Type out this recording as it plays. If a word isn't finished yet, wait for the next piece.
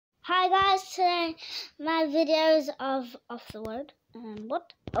Hi guys, today my videos of Off the Road.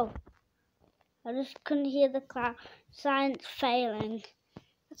 What? Oh, I just couldn't hear the cloud. Science failing.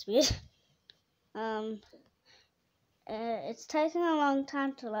 That's weird. It's taking a long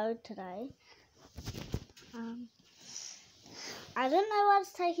time to load today. I don't know why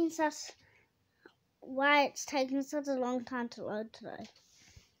it's taking such a long time to load today.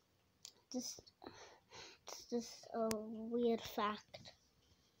 It's just a weird fact.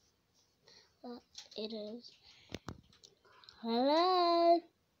 But it is. Hello?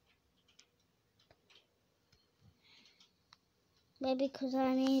 Maybe because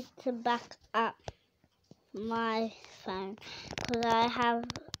I need to back up my phone because I have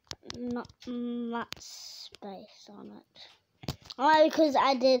not much space on it. Or because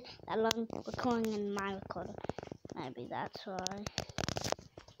I did a long recording in my recorder. Maybe that's why.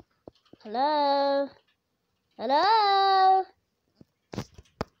 Hello? Hello?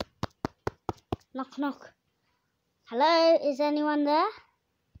 Knock, knock. Hello? Is anyone there?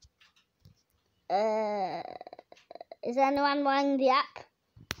 Is anyone running the app?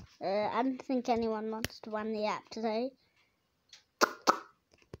 I don't think anyone wants to run the app today.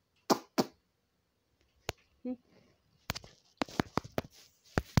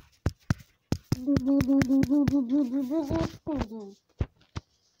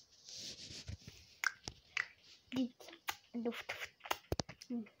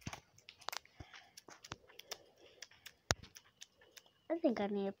 I think I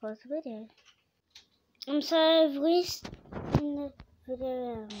need to pause the video. So I've reached in the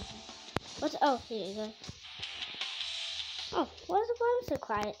video. What? Oh, here you go. Oh, why is the volume so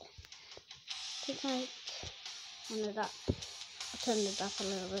quiet? I think I turn it up. I turned it up a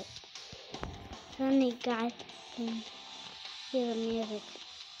little bit. So only guys can hear the music.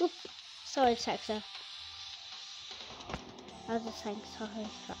 Oop. Sorry, Texas. I was just saying sorry.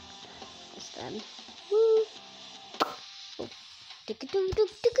 It's done. Woo. Oh.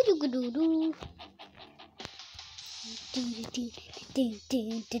 Tick-a-doo-doo-doo-doo-doo-doo.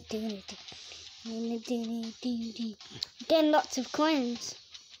 Getting lots of coins.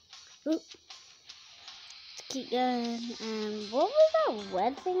 Ooh. Let's keep going. What was that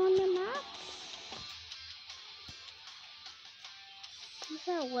red thing on the map? What's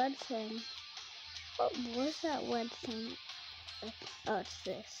that red thing? What was that red thing? Oh, it's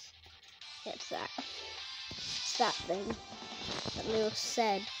this. Yeah, it's that. It's that thing. That little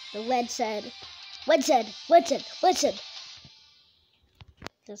said. The red said. Red said. Red said. Red said.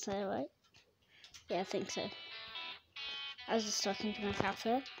 Did I say it right? Yeah, I think so. I was just talking to myself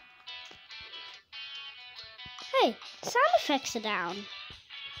there. Hey, sound effects are down.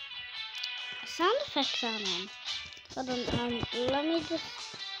 Sound effects are on. Hold on, let me just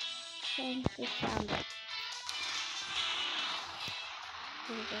change the sound up.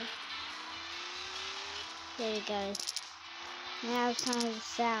 Here we go. There we go. Now some of the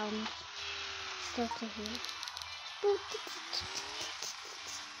sound start to hear.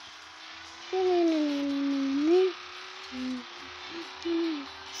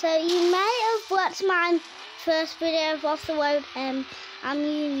 So you may have watched my first video of Off the Road, and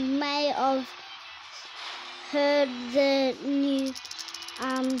you may have heard the new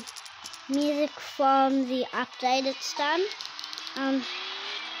music from the update it's done,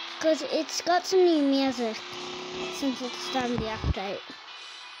 because it's got some new music since it's done the update.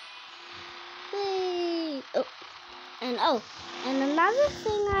 And another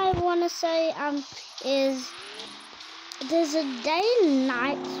thing I want to say is there's a day and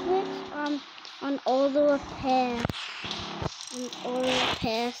night switch on all the repair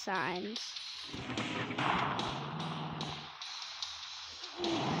signs.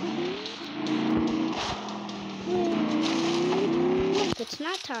 It's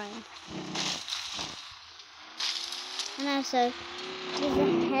night time. And also there's a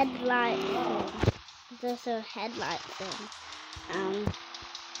headlight thing. There's also a headlight thing.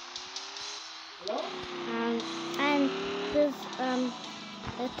 And there's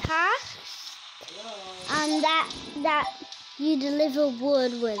a task that you deliver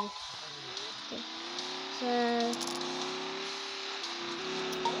wood with. Okay. So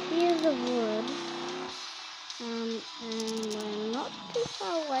here's the wood. And we're not too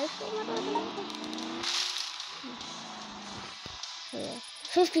far away from it, I don't think. So yeah,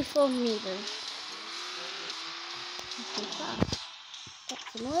 54 meters. Too far. Take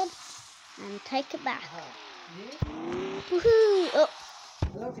some wood and take it back. Woohoo! Oh.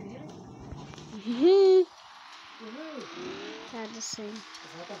 Hello, can you hear me? I just sing.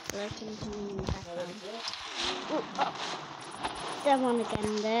 Working in the background. Oh. Someone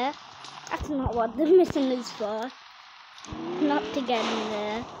again there. That's not what the mission is for. Not to get in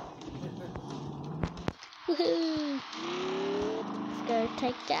there. Woohoo! Let's go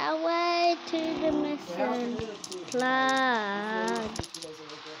take our way to the mission plug.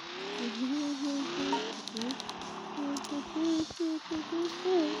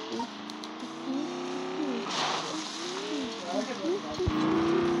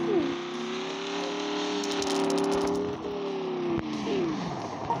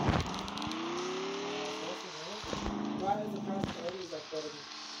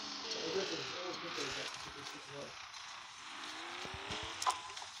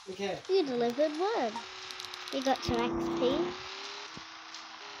 Okay. You delivered word. We got some XP.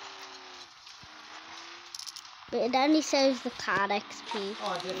 But it only shows the card XP.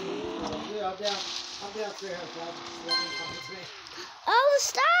 Oh, definitely. Yeah, I'm down 300,000. So Oh, the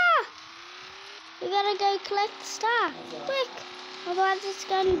star! We gotta go collect the star. Quick! Otherwise it's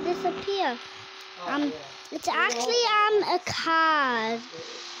going to disappear. yeah. It's actually a card.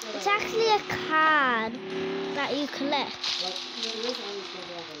 It's actually a card that you collect. But, the reason I was going to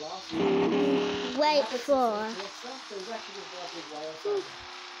go on the last one. Wait for. There was actually just one big whale.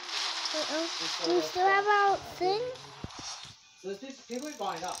 Do we still have our thing? So there's people who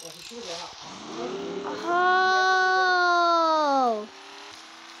buy it up. Like, you should have gone up. Oh!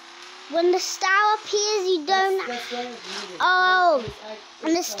 When the star appears, you don't. That's what it's Oh!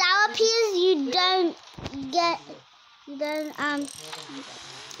 When the star appears, you don't get. You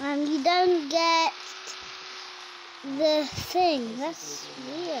don't get the thing. That's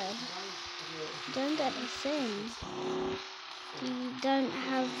weird. You don't get the thing. You don't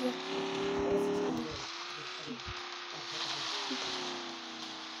have the.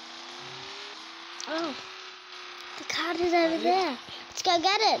 Oh, the card is over there. Let's go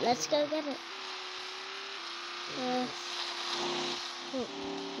get it. Let's go get it. Oh,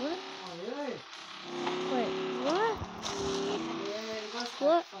 what? Oh, really? Wait, what? Yeah, it must be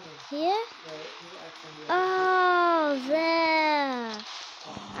What? funny. Here? Yeah, it actually- Oh, there.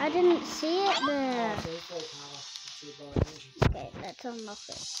 I didn't see it there. So it's very powerful. It's very powerful. Okay, let's unlock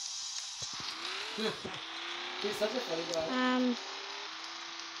it. He's such a funny guy.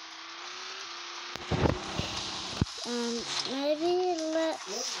 Maybe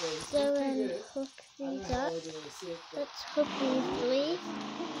let's go and hook these up. Let's hook these three.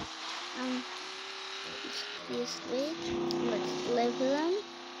 These three. Let's deliver them.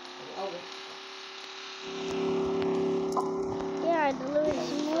 Yeah, I delivered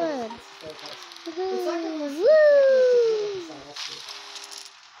some wood. Woo!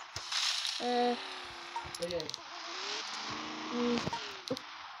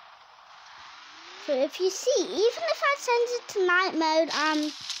 So if you see, even if I send it to night mode,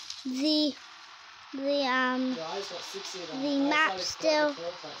 the map still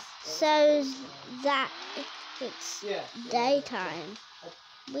shows that it's daytime.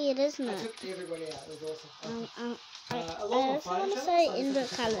 Weird, isn't I it? took everybody out. It was awesome. I also want to say invert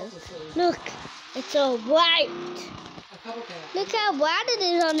colors. Look, it's all white. Look how white it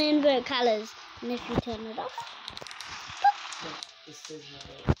is on invert colors. And if you turn it off, This is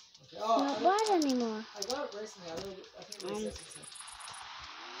it's not white anymore. I got it recently. I think it was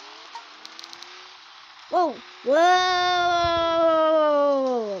Whoa! Whoa!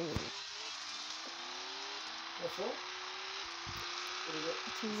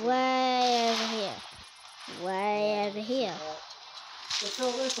 It's way over here. Way over here.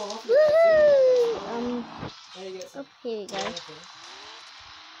 Woohoo! Oh, here we go.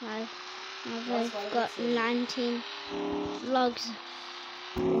 I've got 19 logs.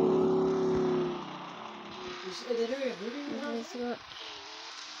 I've got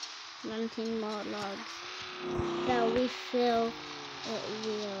 19 more logs that we fill it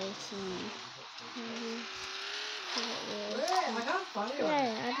really soon. I can't find it.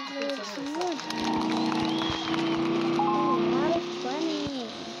 Yeah, I delivered some wood. Oh, that is funny.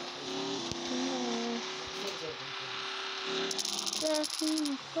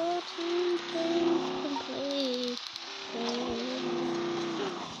 13, 14 things complete.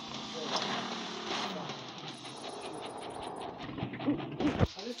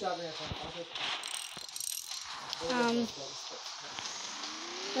 I'm just driving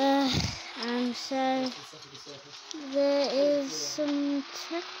so there is some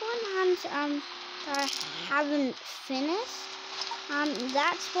checkpoint and I haven't finished.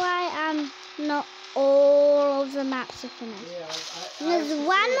 That's why not all of the maps are finished. There's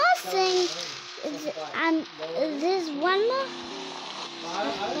one more thing. There's one more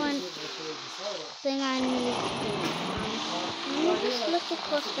thing I need to do. Let me just look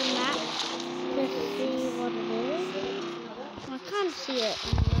across the map to see what it is. I can't see it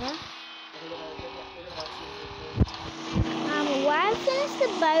anywhere. While I finish the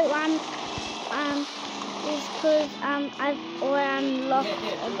boat one, is because I've already unlocked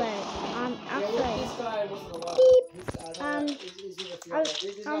a boat. Actually, This guy wasn't alive. beep. He's in the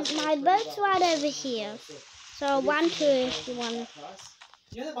field. My boat's right over here. So 1, 2 if you want.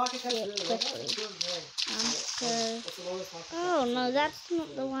 You know the market cap's Yeah, really low. quickly. It's 2 million. So, What's the lowest market cap? oh no, that's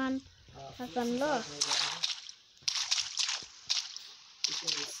not the one I've unlocked. It's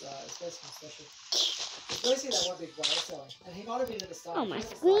basically special. It's basically that one big whale selling. And he might have been at the start. Oh, my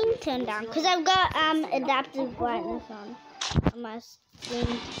screen turned down because I've got adaptive brightness on my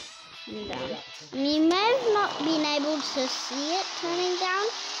screen turned down. And you may have not been able to see it turning down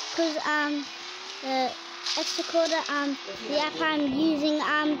because the Extracorder the app I'm using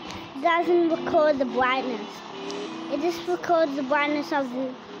doesn't record the brightness. It just records the brightness of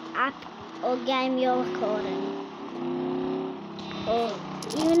the app or game you're recording, or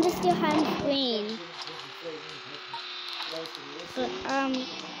even just your home screen. But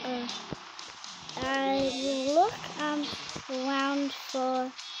I will look around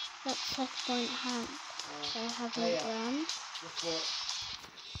for that checkpoint hunt I haven't run.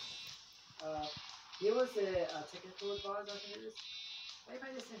 Here was the technical advisor, I think it is. They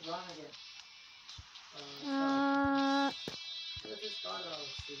made this thing run again.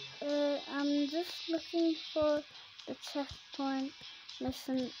 I'm just looking for the checkpoint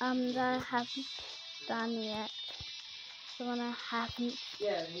mission that I haven't done yet. The one I haven't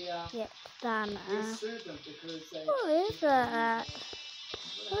yet done. He sued them because they... Where is that at?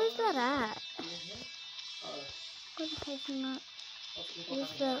 Where is that at? What the hazelnut is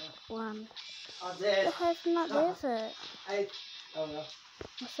that one? The hazelnut is it? Oh well.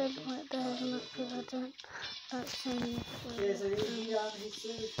 I said what the hazelnut because I don't like saying it.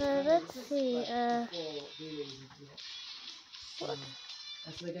 So let's see.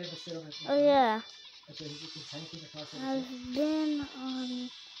 Oh yeah. I've been on.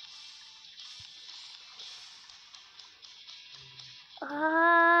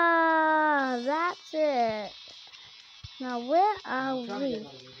 Ah, that's it. Now where are we?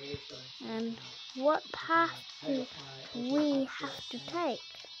 And what path do we have to take?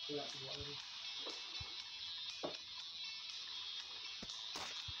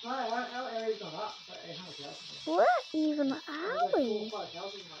 Our area's gone up. It's like 800,000. Where even are we?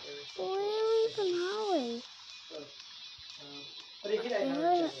 Where even are we?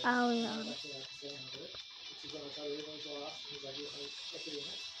 Where are we on?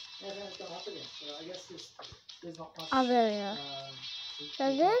 Oh, there we are. So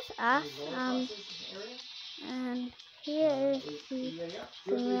there's us, and here is the thing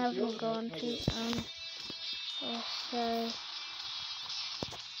we haven't gone to, so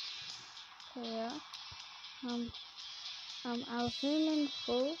here, I'll zoom in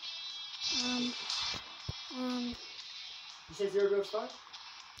full, You said 0 build start?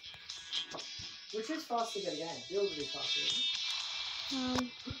 Which is fast to get a game? Build will be faster, isn't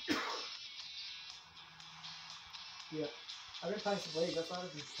it? Yeah. I've been playing some League, that's why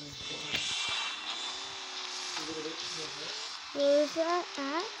I've been playing where is that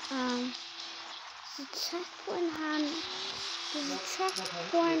at? The checkpoint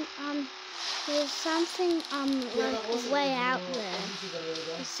there's something like way out there.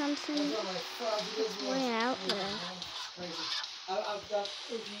 There's something way out there.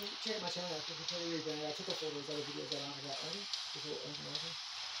 If you check my channel, I can completely rebrand. I took off all those other videos that aren't about Oni.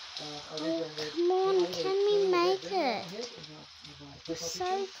 Come on, can we make it? We're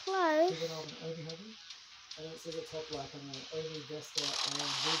so close. And it says at top like I'm an Oni investor and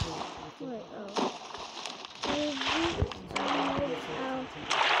wait,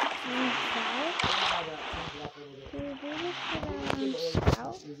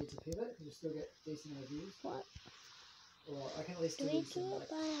 easy to pivot, you still get decent reviews. What? Or I can at least do some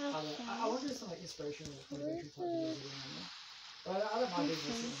like I want to do some like inspirational motivation type videos every now and then. But I don't mind doing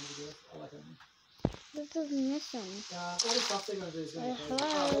this. I like Oni. This is missing. All the stuff they're going to do is going to be crazy.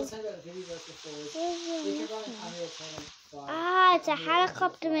 Let's say about the video verse before. You can run Unreal Tournament 5. Ah, it's a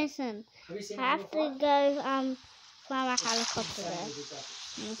helicopter mission. Have you seen I have to go fly my helicopter there.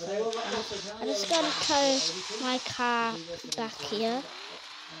 I just got to tow my car back here.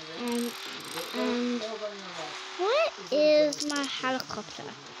 And where is my helicopter?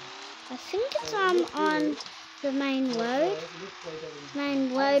 I think it's on the main road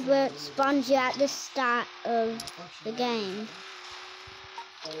where it spawns you at the start of the game.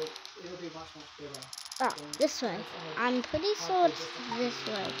 Oh, this way. I'm pretty sure it's this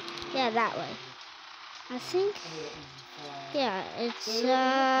way. Yeah, that way. I think, yeah, it's,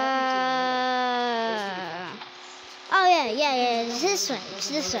 oh yeah, it's this way. It's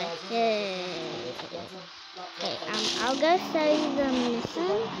this way. Yeah. Okay, I'll go show you the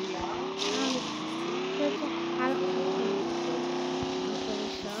mission.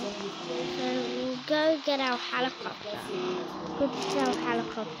 get our helicopter. Good to get our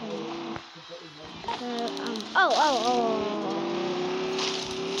helicopter. So,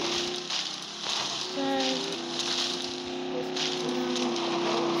 So,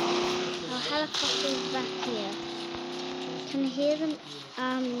 our helicopter is back here. Can you hear them?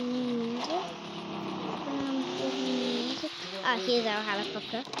 Music. Here's our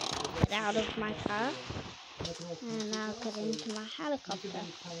helicopter. Get out of my car. And now get into my helicopter.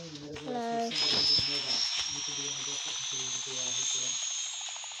 Hello.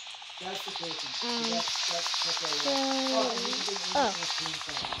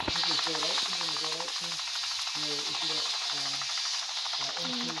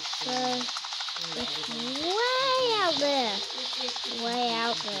 It's way out there. Way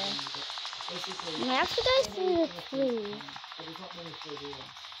out there. We have to go through the trees.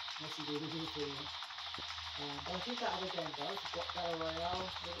 But I think that other game does. What Battle Royale,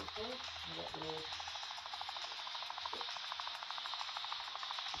 what it's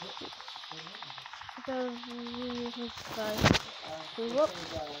called?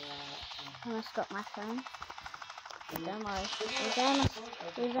 I'm gonna stop my phone. Don't worry.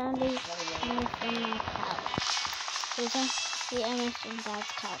 There's only MS on my couch. There's only MS on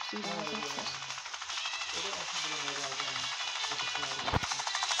Dad's couch and Dad's office.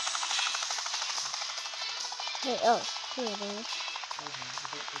 Hey, oh, here it is.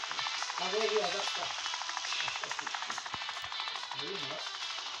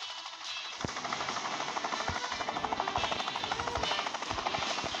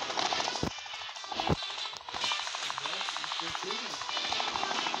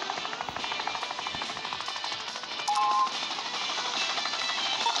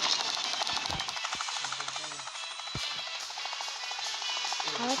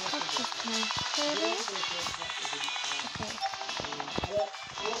 Helicopter transporter. Okay.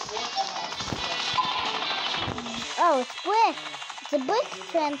 Oh, it's brick. It's a brick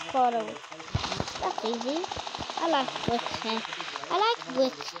transporter. That's easy. I like brick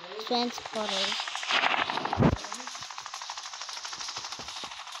transporters.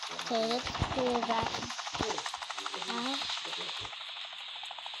 Okay, let's clear that out.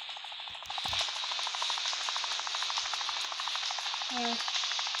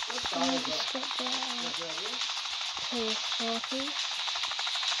 Let me just get that out. 240.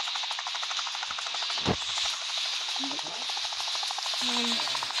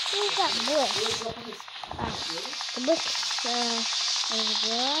 Where's that brick? The brick's over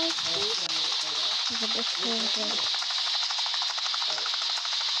there, I think. There's a brick over there.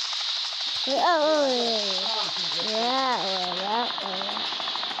 Yeah.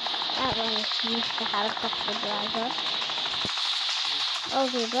 That one is Mr. Helicopter Driver. Oh,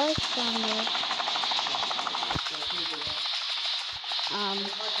 the boat's down there.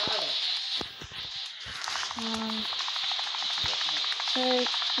 So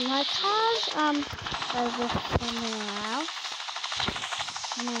my car's over somewhere else.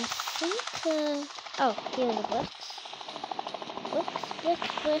 And I think oh, here are the bricks.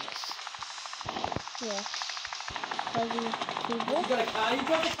 Bricks. Yeah. So the two bricks. You got a car, you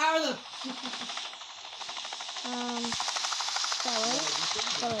got the car then.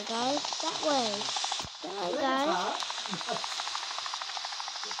 Sorry guys. That way guys.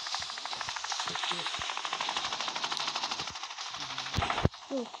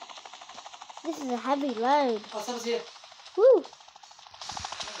 Ooh. This is a heavy load. Oh, someone's here. Woo!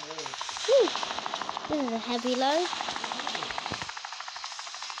 Woo! This is a heavy load.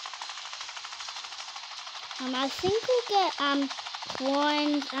 I think we'll get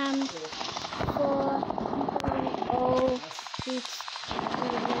coins for all these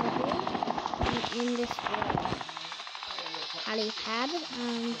in this helipad.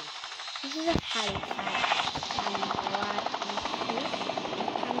 This is a helipad.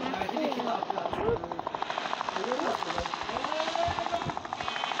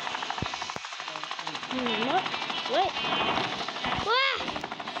 Wait. Wah!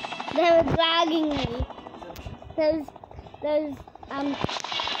 They were dragging me. Those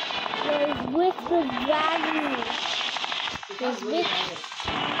wicks were dragging me. Those wicks.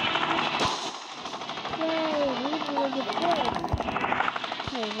 Yay, these were the good.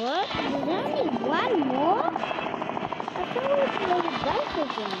 Wait, what? There's only one more? I thought we played the dice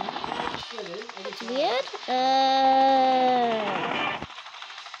again. It's weird.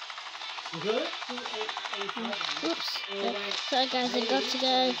 You good? Oops. Sorry guys, I got to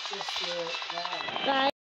go. Bye.